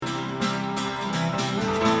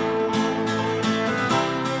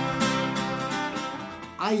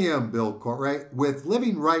I am Bill Courtwright with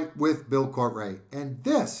Living Right with Bill Courtwright, and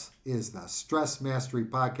this is the Stress Mastery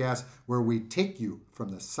Podcast, where we take you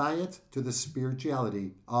from the science to the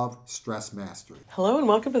spirituality of stress mastery. Hello and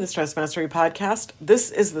welcome to the Stress Mastery Podcast. This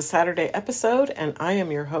is the Saturday episode, and I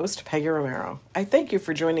am your host, Peggy Romero. I thank you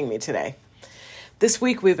for joining me today. This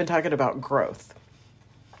week we've been talking about growth,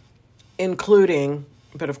 including,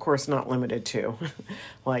 but of course not limited to,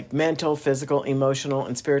 like mental, physical, emotional,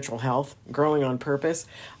 and spiritual health, growing on purpose.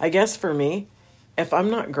 I guess for me, if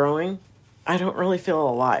I'm not growing, I don't really feel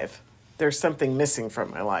alive. There's something missing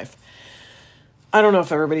from my life. I don't know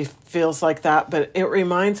if everybody feels like that, but it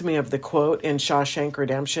reminds me of the quote in Shawshank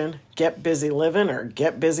Redemption, get busy living or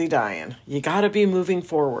get busy dying. You got to be moving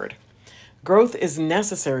forward. Growth is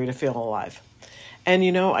necessary to feel alive. And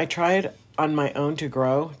I tried on my own to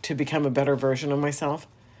grow, to become a better version of myself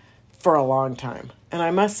for a long time. And I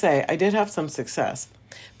must say, I did have some success.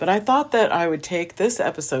 But I thought that I would take this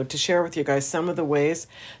episode to share with you guys some of the ways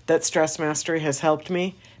that Stress Mastery has helped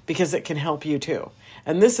me, because it can help you too.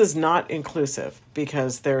 And this is not inclusive,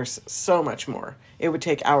 because there's so much more. It would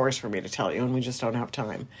take hours for me to tell you, and we just don't have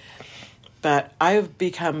time. But I've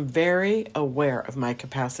become very aware of my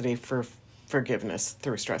capacity for forgiveness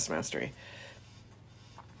through Stress Mastery.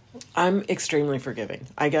 I'm extremely forgiving.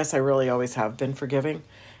 I guess I really always have been forgiving.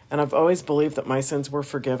 And I've always believed that my sins were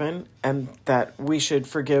forgiven and that we should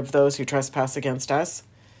forgive those who trespass against us.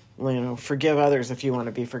 Forgive others if you want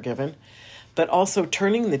to be forgiven. But also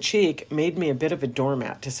turning the cheek made me a bit of a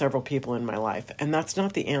doormat to several people in my life. And that's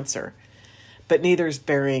not the answer. But neither is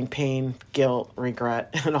burying pain, guilt,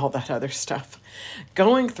 regret, and all that other stuff.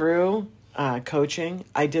 Going through coaching,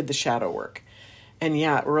 I did the shadow work. And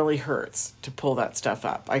yeah, it really hurts to pull that stuff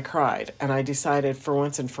up. I cried, and I decided for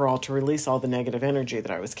once and for all to release all the negative energy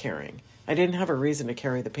that I was carrying. I didn't have a reason to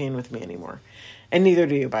carry the pain with me anymore. And neither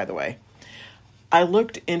do you, by the way. I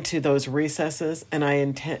looked into those recesses, and I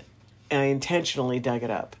intentionally dug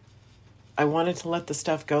it up. I wanted to let the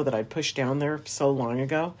stuff go that I'd pushed down there so long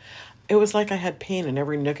ago. It was like I had pain in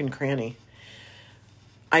every nook and cranny.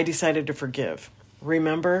 I decided to forgive.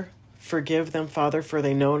 Remember, forgive them, Father, for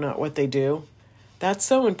they know not what they do. That's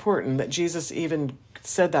so important that Jesus even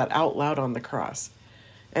said that out loud on the cross.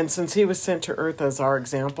 And since he was sent to earth as our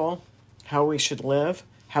example, how we should live,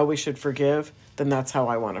 how we should forgive, then that's how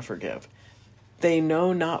I want to forgive. They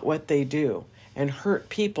know not what they do, and hurt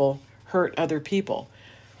people hurt other people.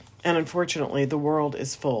 And unfortunately, the world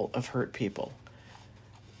is full of hurt people.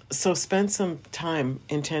 So spend some time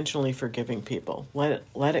intentionally forgiving people.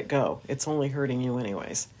 Let it go. It's only hurting you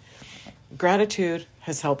anyways. Gratitude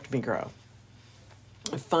has helped me grow.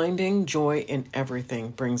 Finding joy in everything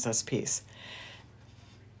brings us peace.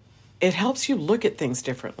 It helps you look at things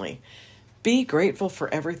differently. Be grateful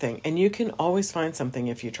for everything, and you can always find something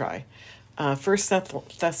if you try. 1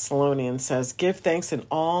 Thessalonians says, give thanks in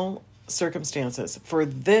all circumstances, for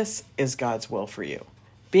this is God's will for you.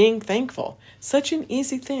 Being thankful, such an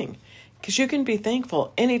easy thing, because you can be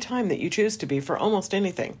thankful anytime that you choose to be for almost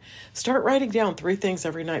anything. Start writing down 3 things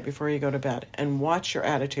every night before you go to bed, and watch your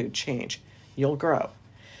attitude change. You'll grow.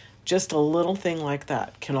 Just a little thing like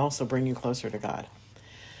that can also bring you closer to God.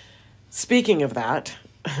 Speaking of that,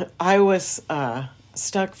 I was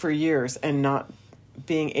stuck for years and not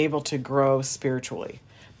being able to grow spiritually.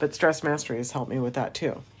 But Stress Mastery has helped me with that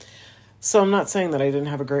too. So I'm not saying that I didn't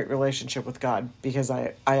have a great relationship with God, because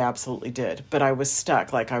I absolutely did. But I was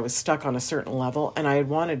stuck. I was stuck on a certain level, and I had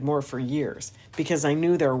wanted more for years because I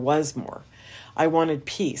knew there was more. I wanted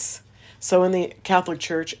peace. So in the Catholic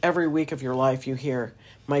Church, every week of your life you hear,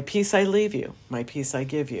 my peace I leave you, my peace I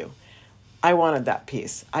give you. I wanted that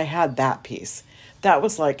peace. I had that peace. That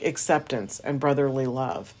was like acceptance and brotherly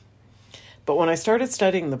love. But when I started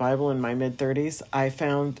studying the Bible in my mid-30s, I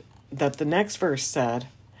found that the next verse said,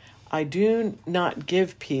 I do not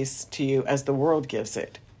give peace to you as the world gives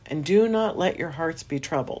it, and do not let your hearts be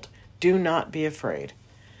troubled. Do not be afraid.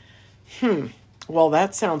 Well,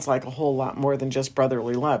 that sounds like a whole lot more than just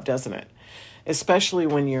brotherly love, doesn't it? Especially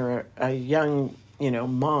when you're a young,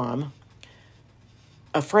 mom,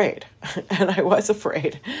 afraid. And I was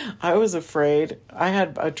afraid. I was afraid. I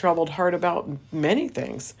had a troubled heart about many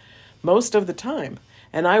things, most of the time.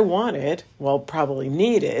 And I wanted, probably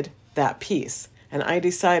needed, that peace. And I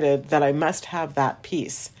decided that I must have that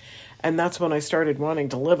peace. And that's when I started wanting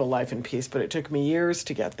to live a life in peace, but it took me years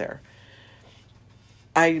to get there.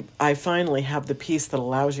 I finally have the peace that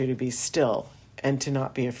allows you to be still and to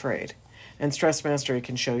not be afraid. And Stress Mastery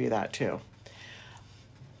can show you that too.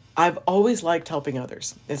 I've always liked helping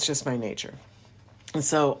others. It's just my nature. And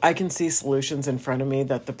so I can see solutions in front of me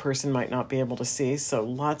that the person might not be able to see. So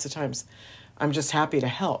lots of times I'm just happy to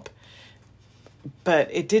help. But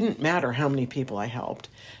it didn't matter how many people I helped,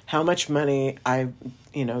 how much money I,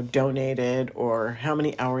 donated, or how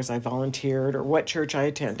many hours I volunteered, or what church I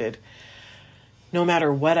attended. No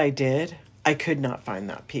matter what I did, I could not find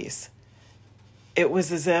that peace. It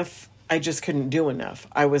was as if I just couldn't do enough.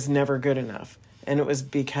 I was never good enough. And it was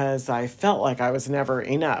because I felt like I was never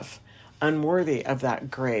enough, unworthy of that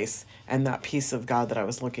grace and that peace of God that I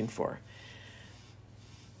was looking for.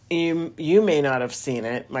 You may not have seen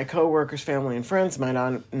it. My coworkers, family, and friends might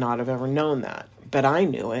not have ever known that. But I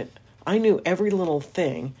knew it. I knew every little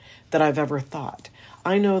thing that I've ever thought.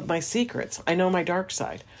 I know my secrets. I know my dark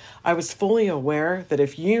side. I was fully aware that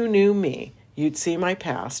if you knew me, you'd see my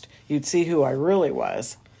past, you'd see who I really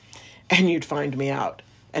was, and you'd find me out.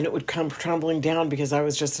 And it would come crumbling down because I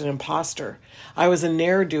was just an imposter. I was a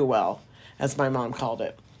ne'er-do-well, as my mom called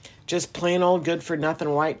it. Just plain old good-for-nothing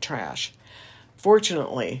white trash.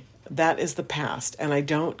 Fortunately, that is the past, and I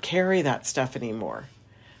don't carry that stuff anymore.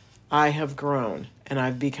 I have grown, and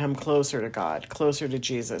I've become closer to God, closer to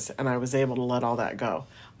Jesus, and I was able to let all that go.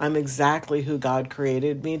 I'm exactly who God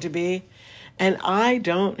created me to be, and I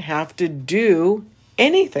don't have to do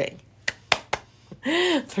anything.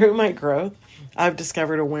 Through my growth, I've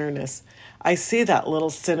discovered awareness. I see that little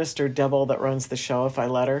sinister devil that runs the show if I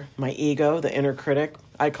let her, my ego, the inner critic.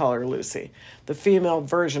 I call her Lucy, the female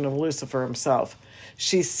version of Lucifer himself.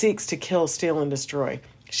 She seeks to kill, steal, and destroy.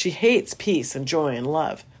 She hates peace and joy and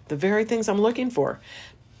love, the very things I'm looking for.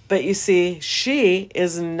 But you see, she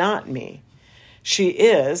is not me. She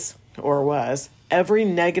is, or was, every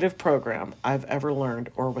negative program I've ever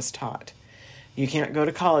learned or was taught. You can't go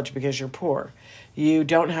to college because you're poor. You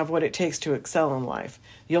don't have what it takes to excel in life.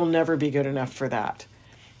 You'll never be good enough for that.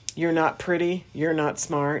 You're not pretty. You're not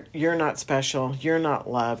smart. You're not special. You're not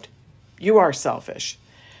loved. You are selfish.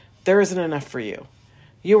 There isn't enough for you.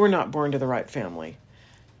 You were not born to the right family.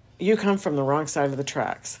 You come from the wrong side of the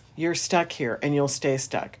tracks. You're stuck here and you'll stay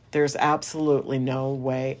stuck. There's absolutely no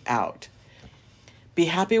way out. Be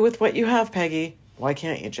happy with what you have, Peggy. Why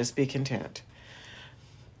can't you just be content?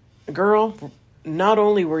 Girl, not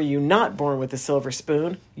only were you not born with a silver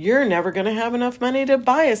spoon, you're never going to have enough money to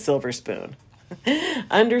buy a silver spoon.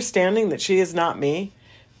 Understanding that she is not me,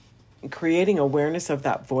 creating awareness of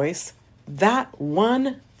that voice, that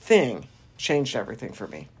one thing changed everything for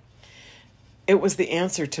me. It was the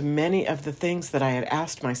answer to many of the things that I had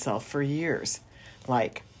asked myself for years.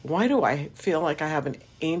 Like, why do I feel like I have an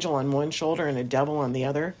angel on one shoulder and a devil on the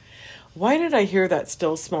other? Why did I hear that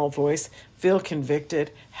still small voice, feel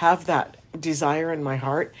convicted, have that desire in my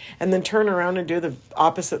heart, and then turn around and do the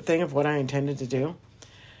opposite thing of what I intended to do?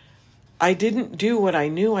 I didn't do what I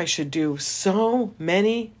knew I should do so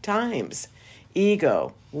many times.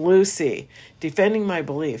 Ego, Lucy, defending my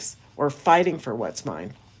beliefs, or fighting for what's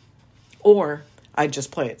mine. Or I'd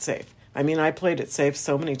just play it safe. I played it safe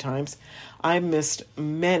so many times. I missed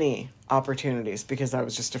many opportunities because I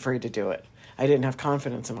was just afraid to do it. I didn't have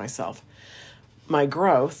confidence in myself. My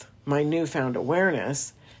growth, my newfound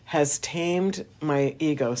awareness, has tamed my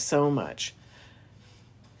ego so much.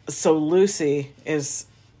 So Lucy is,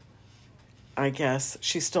 I guess,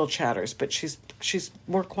 she still chatters, but she's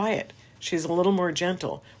more quiet. She's a little more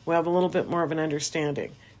gentle. We have a little bit more of an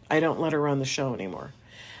understanding. I don't let her run the show anymore.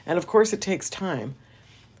 And of course it takes time.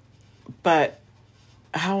 But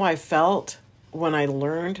how I felt when I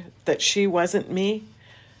learned that she wasn't me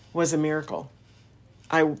was a miracle.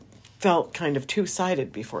 I felt kind of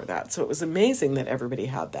two-sided before that. So it was amazing that everybody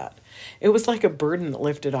had that. It was like a burden that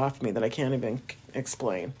lifted off me that I can't even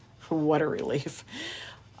explain. What a relief.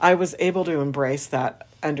 I was able to embrace that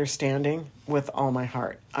understanding with all my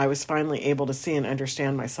heart. I was finally able to see and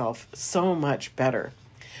understand myself so much better.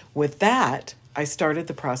 With that, I started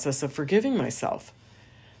the process of forgiving myself.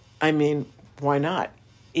 Why not?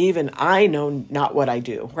 Even I know not what I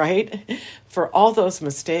do, right? For all those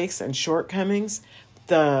mistakes and shortcomings,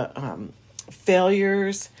 the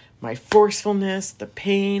failures, my forcefulness, the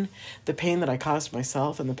pain that I caused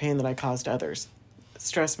myself and the pain that I caused others.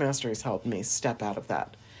 Stress Mastery has helped me step out of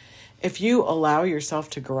that. If you allow yourself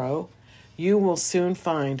to grow, you will soon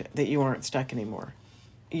find that you aren't stuck anymore.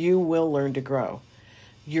 You will learn to grow.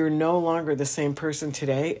 You're no longer the same person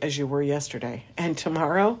today as you were yesterday. And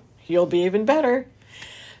tomorrow, you'll be even better.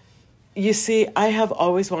 You see, I have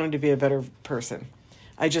always wanted to be a better person.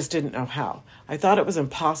 I just didn't know how. I thought it was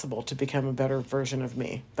impossible to become a better version of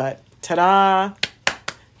me. But ta-da!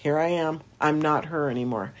 Here I am. I'm not her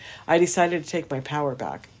anymore. I decided to take my power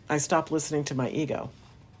back. I stopped listening to my ego.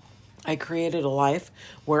 I created a life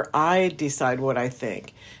where I decide what I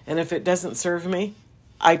think. And if it doesn't serve me,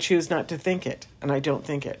 I choose not to think it, and I don't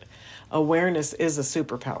think it. Awareness is a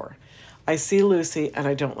superpower. I see Lucy, and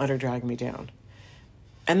I don't let her drag me down.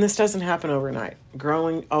 And this doesn't happen overnight.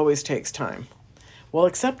 Growing always takes time. Well,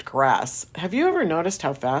 except grass. Have you ever noticed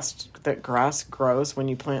how fast that grass grows when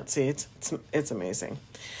you plant seeds? It's amazing.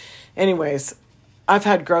 Anyways, I've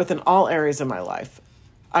had growth in all areas of my life.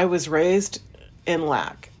 I was raised in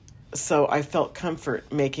lack, so I felt comfort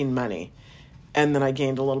making money, and then I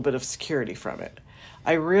gained a little bit of security from it.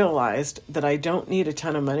 I realized that I don't need a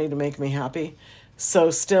ton of money to make me happy, so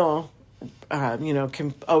still,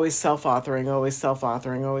 always self-authoring.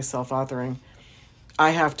 I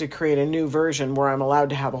have to create a new version where I'm allowed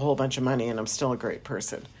to have a whole bunch of money and I'm still a great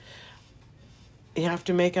person. You have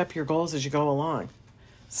to make up your goals as you go along.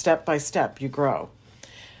 Step by step, you grow.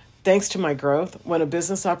 Thanks to my growth, when a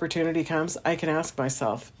business opportunity comes, I can ask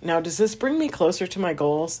myself, now, does this bring me closer to my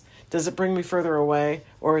goals? Does it bring me further away?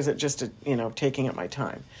 Or is it just, taking up my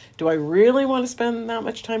time? Do I really want to spend that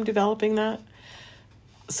much time developing that?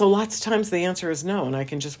 So lots of times the answer is no, and I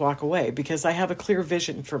can just walk away because I have a clear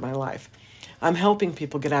vision for my life. I'm helping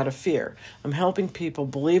people get out of fear. I'm helping people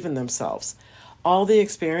believe in themselves. All the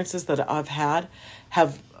experiences that I've had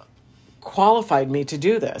have qualified me to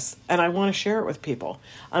do this, and I want to share it with people.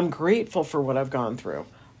 I'm grateful for what I've gone through.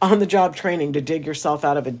 On-the-job training to dig yourself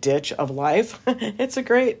out of a ditch of life, it's a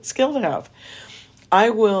great skill to have.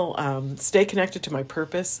 I will stay connected to my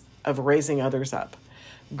purpose of raising others up.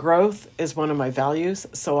 Growth is one of my values,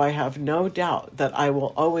 so I have no doubt that I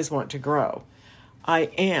will always want to grow. I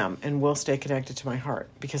am and will stay connected to my heart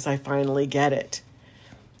because I finally get it.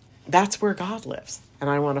 That's where God lives, and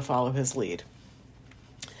I want to follow his lead.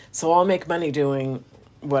 So I'll make money doing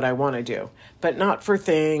what I want to do, but not for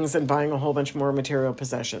things and buying a whole bunch more material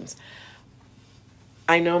possessions.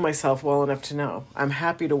 I know myself well enough to know I'm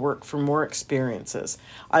happy to work for more experiences.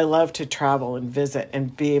 I love to travel and visit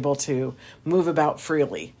and be able to move about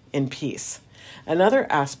freely in peace.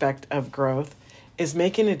 Another aspect of growth is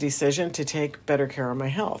making a decision to take better care of my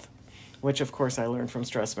health, which of course I learned from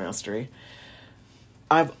Stress Mastery.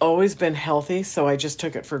 I've always been healthy, so I just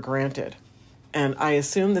took it for granted. And I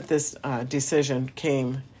assume that this decision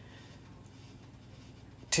came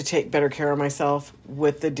to take better care of myself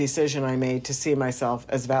with the decision I made to see myself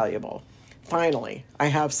as valuable. Finally, I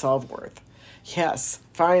have self-worth. Yes,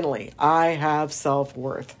 finally, I have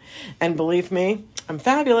self-worth. And believe me, I'm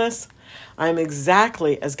fabulous. I'm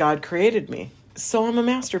exactly as God created me. So I'm a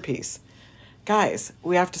masterpiece. Guys,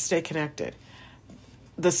 we have to stay connected.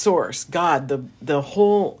 The source, God, the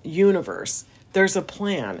whole universe, there's a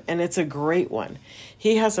plan, and it's a great one.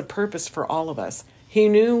 He has a purpose for all of us. He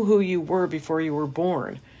knew who you were before you were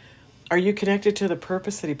born. Are you connected to the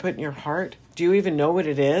purpose that he put in your heart? Do you even know what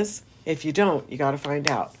it is? If you don't, you got to find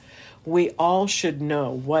out. We all should know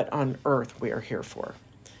what on earth we are here for.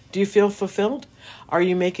 Do you feel fulfilled? Are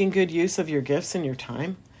you making good use of your gifts and your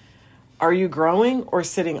time? Are you growing or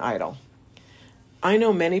sitting idle? I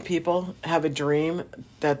know many people have a dream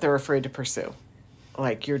that they're afraid to pursue.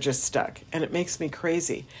 Like you're just stuck. And it makes me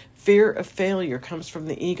crazy. Fear of failure comes from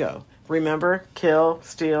the ego. Remember, kill,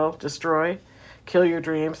 steal, destroy. Kill your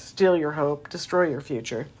dreams, steal your hope, destroy your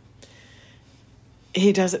future.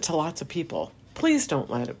 He does it to lots of people. Please don't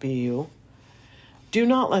let it be you. Do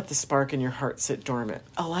not let the spark in your heart sit dormant.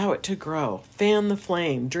 Allow it to grow. Fan the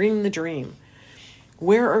flame. Dream the dream.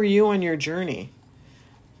 Where are you on your journey?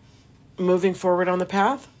 Moving forward on the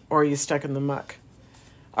path, or are you stuck in the muck?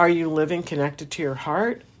 Are you living connected to your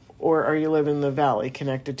heart, or are you living in the valley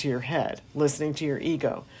connected to your head, listening to your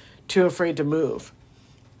ego, too afraid to move?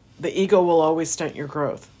 The ego will always stunt your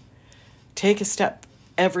growth. Take a step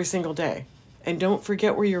every single day, and don't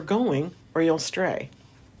forget where you're going, or you'll stray.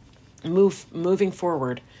 Moving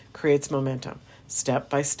forward creates momentum, step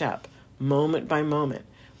by step, moment by moment.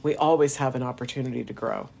 We always have an opportunity to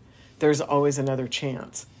grow. There's always another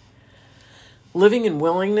chance. Living in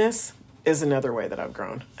willingness is another way that I've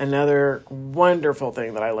grown. Another wonderful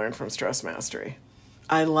thing that I learned from Stress Mastery.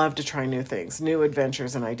 I love to try new things, new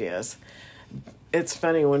adventures and ideas. It's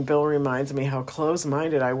funny when Bill reminds me how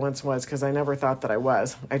close-minded I once was because I never thought that I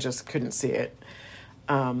was. I just couldn't see it.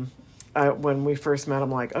 When we first met,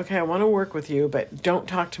 I'm like, okay, I want to work with you, but don't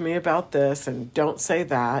talk to me about this and don't say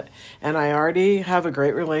that. And I already have a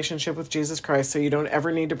great relationship with Jesus Christ, so you don't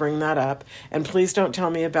ever need to bring that up. And please don't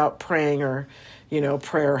tell me about praying or,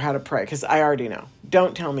 prayer, how to pray, because I already know.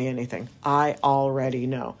 Don't tell me anything. I already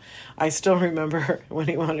know. I still remember when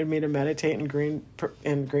he wanted me to meditate in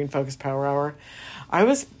Green Focus Power Hour. I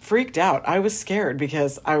was freaked out. I was scared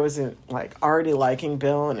because I was already liking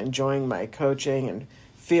Bill and enjoying my coaching and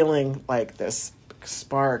feeling like this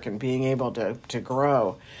spark and being able to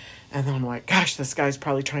grow. And then I'm like, gosh, this guy's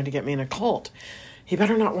probably trying to get me in a cult. He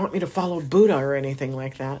better not want me to follow Buddha or anything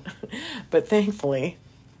like that. But thankfully,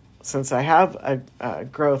 since I have a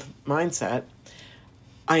growth mindset,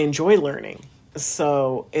 I enjoy learning.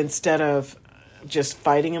 So instead of just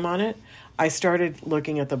fighting him on it, I started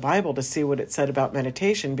looking at the Bible to see what it said about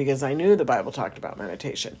meditation, because I knew the Bible talked about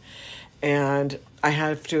meditation. And I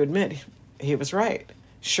have to admit, he was right.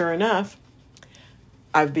 Sure enough,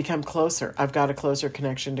 I've become closer. I've got a closer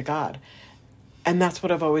connection to God. And that's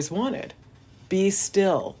what I've always wanted. Be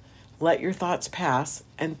still. Let your thoughts pass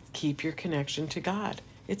and keep your connection to God.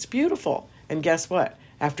 It's beautiful. And guess what?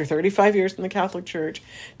 After 35 years in the Catholic Church,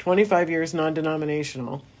 25 years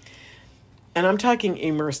non-denominational, and I'm talking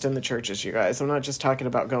immersed in the churches, you guys. I'm not just talking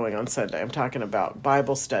about going on Sunday. I'm talking about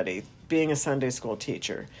Bible study, being a Sunday school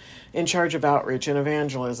teacher, in charge of outreach and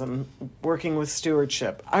evangelism, working with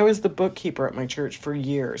stewardship. I was the bookkeeper at my church for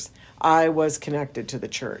years. I was connected to the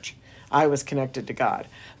church. I was connected to God.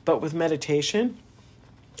 But with meditation,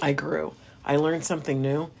 I grew. I learned something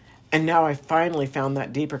new, and now I finally found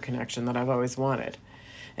that deeper connection that I've always wanted.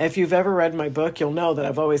 If you've ever read my book, you'll know that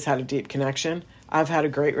I've always had a deep connection. I've had a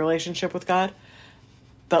great relationship with God.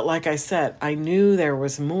 But like I said, I knew there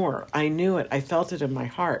was more. I knew it. I felt it in my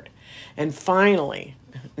heart. And finally,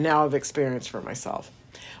 now I've experienced for myself.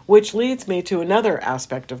 Which leads me to another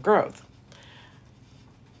aspect of growth.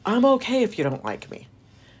 I'm okay if you don't like me.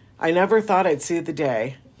 I never thought I'd see the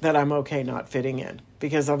day that I'm okay not fitting in,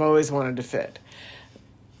 because I've always wanted to fit.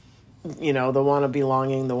 You know, the want of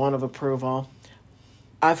belonging, the want of approval.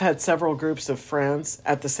 I've had several groups of friends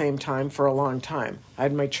at the same time for a long time. I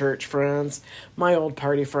had my church friends, my old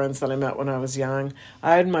party friends that I met when I was young.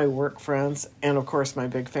 I had my work friends, and of course my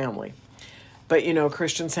big family. But you know,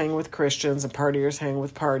 Christians hang with Christians and partiers hang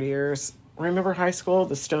with partiers. Remember high school?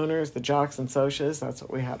 The stoners, the jocks and socias? That's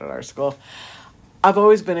what we had at our school. I've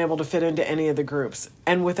always been able to fit into any of the groups,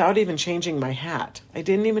 and without even changing my hat. I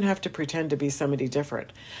didn't even have to pretend to be somebody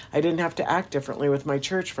different. I didn't have to act differently with my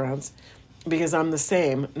church friends, because I'm the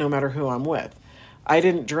same no matter who I'm with. I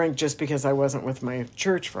didn't drink just because I wasn't with my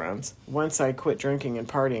church friends. Once I quit drinking and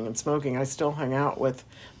partying and smoking, I still hung out with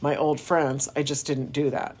my old friends. I just didn't do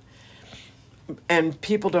that. And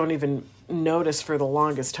people don't even notice for the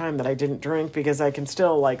longest time that I didn't drink, because I can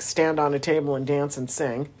still like stand on a table and dance and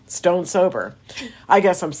sing, stone sober. I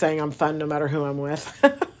guess I'm saying I'm fun no matter who I'm with.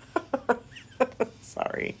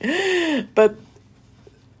 Sorry. But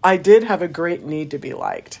I did have a great need to be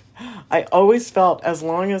liked. I always felt, as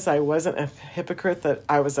long as I wasn't a hypocrite, that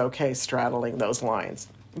I was okay straddling those lines.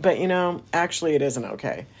 But you know, actually it isn't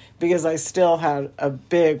okay, because I still had a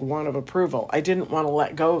big want of approval. I didn't want to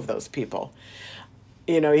let go of those people.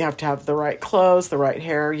 You know, you have to have the right clothes, the right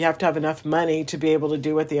hair. You have to have enough money to be able to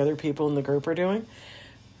do what the other people in the group are doing.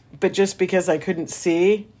 But just because I couldn't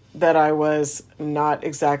see that I was not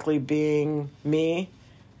exactly being me,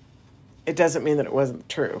 it doesn't mean that it wasn't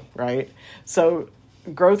true, right? So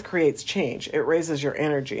growth creates change. It raises your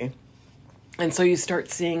energy. And so you start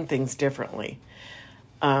seeing things differently.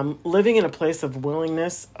 Living in a place of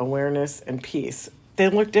willingness, awareness, and peace, they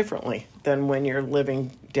look differently than when you're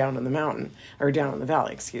living down in the mountain, or down in the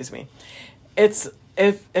valley, excuse me. It's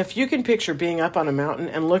if you can picture being up on a mountain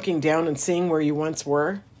and looking down and seeing where you once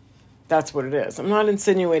were, that's what it is. I'm not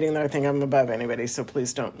insinuating that I think I'm above anybody, so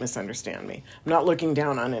please don't misunderstand me. I'm not looking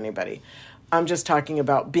down on anybody. I'm just talking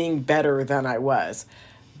about being better than I was.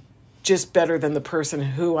 Just better than the person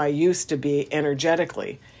who I used to be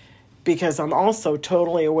energetically. Because I'm also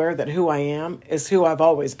totally aware that who I am is who I've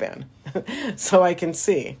always been. So I can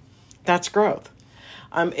see. That's growth.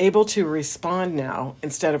 I'm able to respond now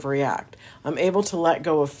instead of react. I'm able to let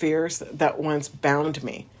go of fears that once bound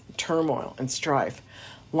me, turmoil and strife.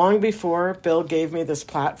 Long before Bill gave me this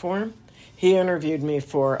platform, he interviewed me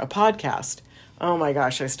for a podcast. Oh my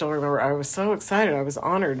gosh, I still remember. I was so excited. I was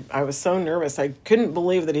honored. I was so nervous. I couldn't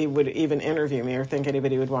believe that he would even interview me or think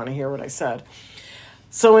anybody would want to hear what I said.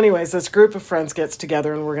 So anyways, this group of friends gets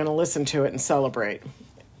together and we're going to listen to it and celebrate.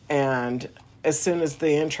 And as soon as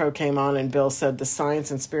the intro came on and Bill said the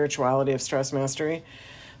science and spirituality of stress mastery,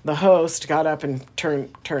 the host got up and turned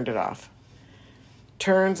it off.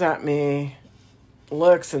 Turns at me,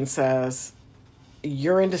 looks and says,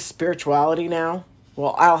 "You're into spirituality now?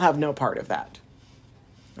 Well, I'll have no part of that."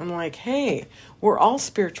 I'm like, hey, we're all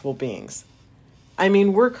spiritual beings. I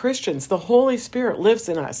mean, we're Christians. The Holy Spirit lives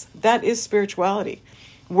in us. That is spirituality.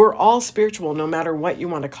 We're all spiritual, no matter what you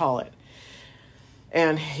want to call it.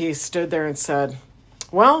 And he stood there and said,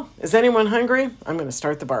 "Well, is anyone hungry? I'm going to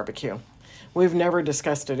start the barbecue." We've never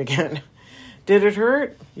discussed it again. Did it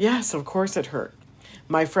hurt? Yes, of course it hurt.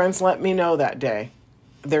 My friends let me know that day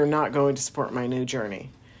they're not going to support my new journey.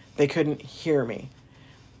 They couldn't hear me.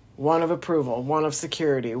 Want of approval, want of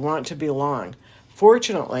security, want to belong.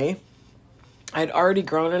 Fortunately, I'd already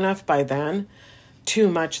grown enough by then, too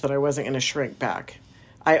much that I wasn't going to shrink back.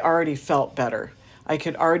 I already felt better. I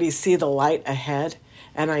could already see the light ahead,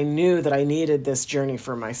 and I knew that I needed this journey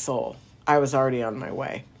for my soul. I was already on my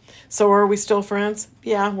way. So are we still friends?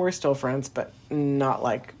 Yeah, we're still friends, but not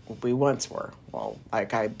like we once were. Well,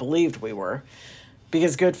 like I believed we were.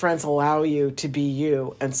 Because good friends allow you to be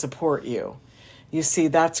you and support you. You see,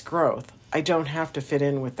 that's growth. I don't have to fit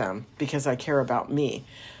in with them because I care about me.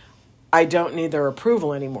 I don't need their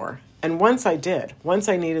approval anymore. And once I did, once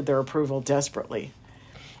I needed their approval desperately.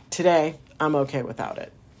 Today, I'm okay without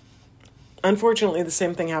it. Unfortunately, the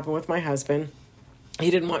same thing happened with my husband. He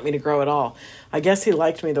didn't want me to grow at all. I guess he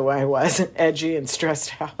liked me the way I was, edgy and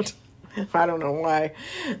stressed out. I don't know why.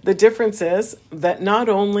 The difference is that not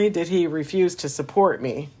only did he refuse to support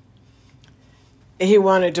me, he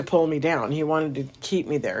wanted to pull me down. He wanted to keep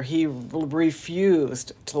me there. He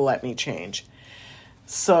refused to let me change.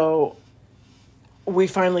 So we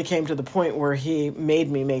finally came to the point where he made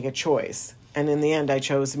me make a choice. And in the end, I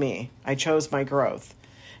chose me. I chose my growth.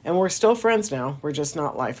 And we're still friends now. We're just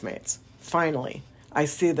not life mates. Finally, I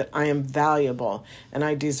see that I am valuable and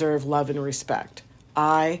I deserve love and respect.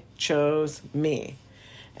 I chose me.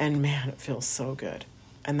 And man, it feels so good.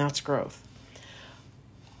 And that's growth.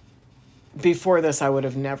 Before this, I would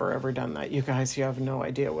have never, ever done that. You guys, you have no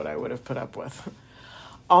idea what I would have put up with.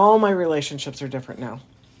 All my relationships are different now.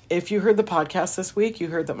 If you heard the podcast this week, you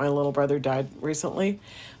heard that my little brother died recently.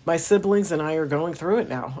 My siblings and I are going through it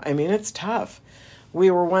now. I mean, it's tough. We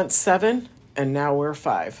were once 7, and now we're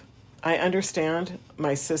 5. I understand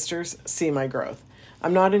my sisters see my growth.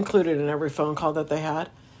 I'm not included in every phone call that they had,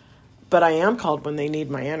 but I am called when they need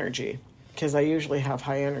my energy because I usually have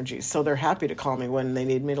high energy. So they're happy to call me when they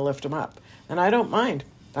need me to lift them up. And I don't mind.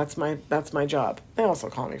 That's my job. They also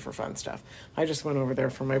call me for fun stuff. I just went over there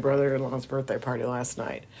for my brother-in-law's birthday party last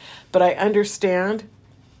night. But I understand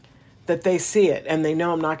that they see it and they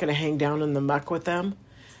know I'm not going to hang down in the muck with them,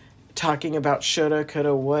 talking about shoulda,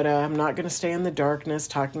 coulda, woulda. I'm not going to stay in the darkness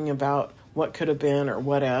talking about what could have been or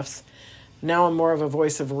what ifs. Now I'm more of a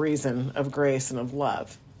voice of reason, of grace, and of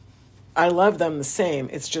love. I love them the same.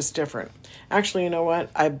 It's just different. Actually, you know what?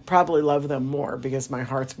 I probably love them more because my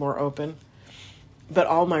heart's more open. But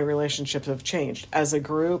all my relationships have changed as a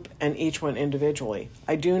group and each one individually.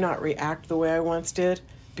 I do not react the way I once did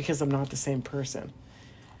because I'm not the same person.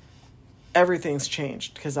 Everything's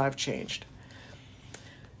changed because I've changed.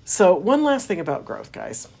 So one last thing about growth,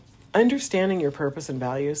 guys. Understanding your purpose and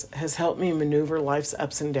values has helped me maneuver life's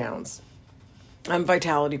ups and downs. I'm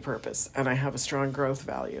vitality purpose, and I have a strong growth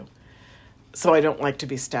value. So I don't like to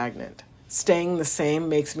be stagnant. Staying the same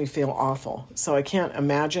makes me feel awful. So I can't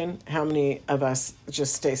imagine how many of us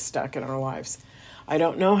just stay stuck in our lives. I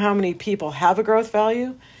don't know how many people have a growth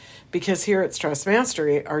value because here at Stress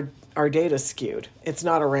Mastery, our data's skewed. It's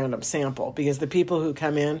not a random sample because the people who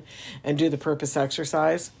come in and do the purpose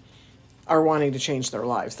exercise are wanting to change their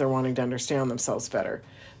lives. They're wanting to understand themselves better.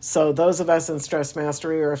 So those of us in Stress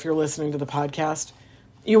Mastery, or if you're listening to the podcast,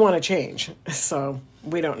 you want to change. So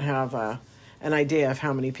we don't have an idea of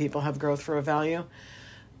how many people have growth for a value.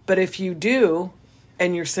 But if you do,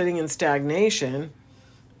 and you're sitting in stagnation,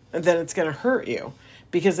 then it's going to hurt you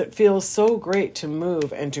because it feels so great to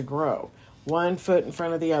move and to grow. One foot in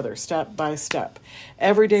front of the other, step by step.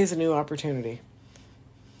 Every day is a new opportunity.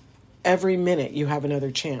 Every minute you have another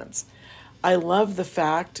chance. I love the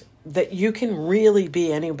fact that you can really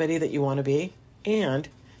be anybody that you want to be and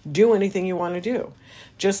do anything you want to do.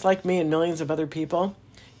 Just like me and millions of other people,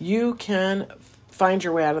 you can find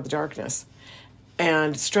your way out of the darkness.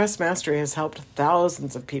 And Stress Mastery has helped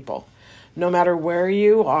thousands of people. No matter where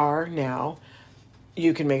you are now,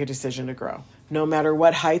 you can make a decision to grow. No matter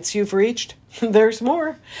what heights you've reached, there's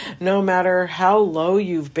more. No matter how low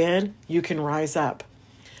you've been, you can rise up.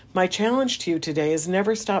 My challenge to you today is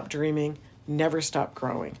never stop dreaming, never stop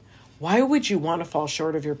growing. Why would you want to fall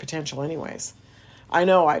short of your potential anyways? I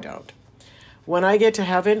know I don't. When I get to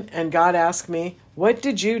heaven and God asks me, what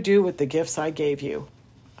did you do with the gifts I gave you?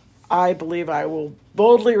 I believe I will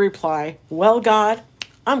boldly reply, well, God,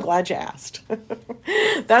 I'm glad you asked.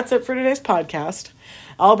 That's it for today's podcast.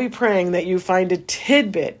 I'll be praying that you find a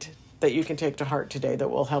tidbit that you can take to heart today that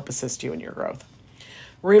will help assist you in your growth.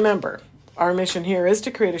 Remember, our mission here is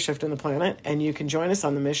to create a shift in the planet, and you can join us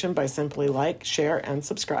on the mission by simply like, share, and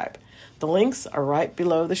subscribe. The links are right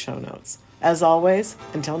below the show notes. As always,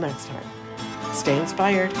 until next time, stay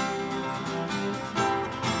inspired.